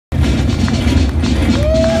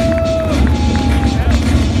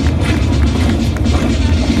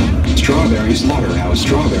Strawberry Slaughterhouse,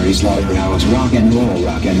 Strawberry Slaughterhouse, rock and roll,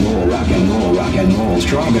 rock and roll, rock and roll, rock and roll.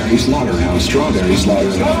 Strawberry Slaughterhouse, Strawberry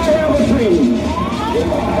Slaughterhouse. I have a dream.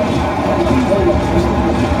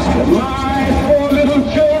 My four little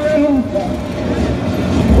children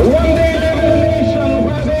one day live in a nation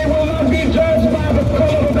where they will not be judged by the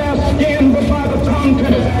color of their skin, but by the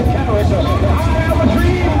content of their character. I have a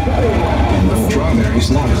dream. Strawberry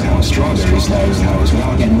Slaughterhouse, Strawberry Slaughterhouse,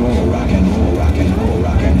 rock and roll, rock and roll, rock and roll,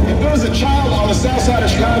 rock and roll. If there's a child on the south side of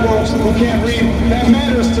Chicago who can't read, that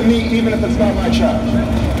matters to me, even if it's not my child.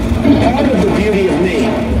 Part of the beauty of me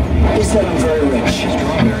is that I'm very rich.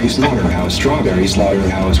 Strawberry Slaughterhouse, Strawberry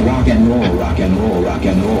Slaughterhouse, rock and roll, rock and roll, rock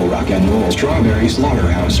and roll, rock and roll. Strawberry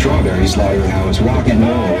Slaughterhouse, Strawberry Slaughterhouse, rock and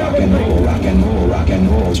roll, rock and roll, rock and roll, rock and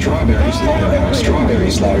roll. Strawberry Slaughterhouse,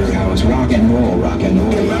 Strawberry Slaughterhouse, rock and roll, rock and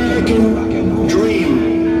roll, rock and roll, rock and roll.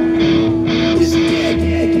 Dream is dead.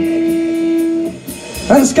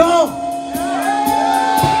 Asgaard!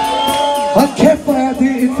 Hold kæft, hvor er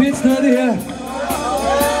det et fedt sted, det her.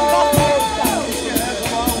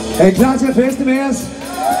 Er I klar til at feste med os?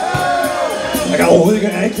 Jeg kan overhovedet ikke.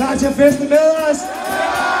 Er I klar til at feste med os?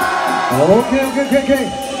 Okay.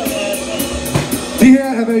 Det her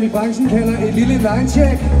er, hvad vi i branchen kalder et lille line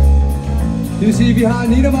check. Det vil sige, at vi har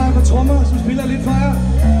Niedermeyer på trommer, som spiller lidt for jer.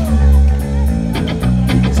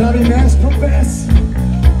 Så har vi Mads på bass.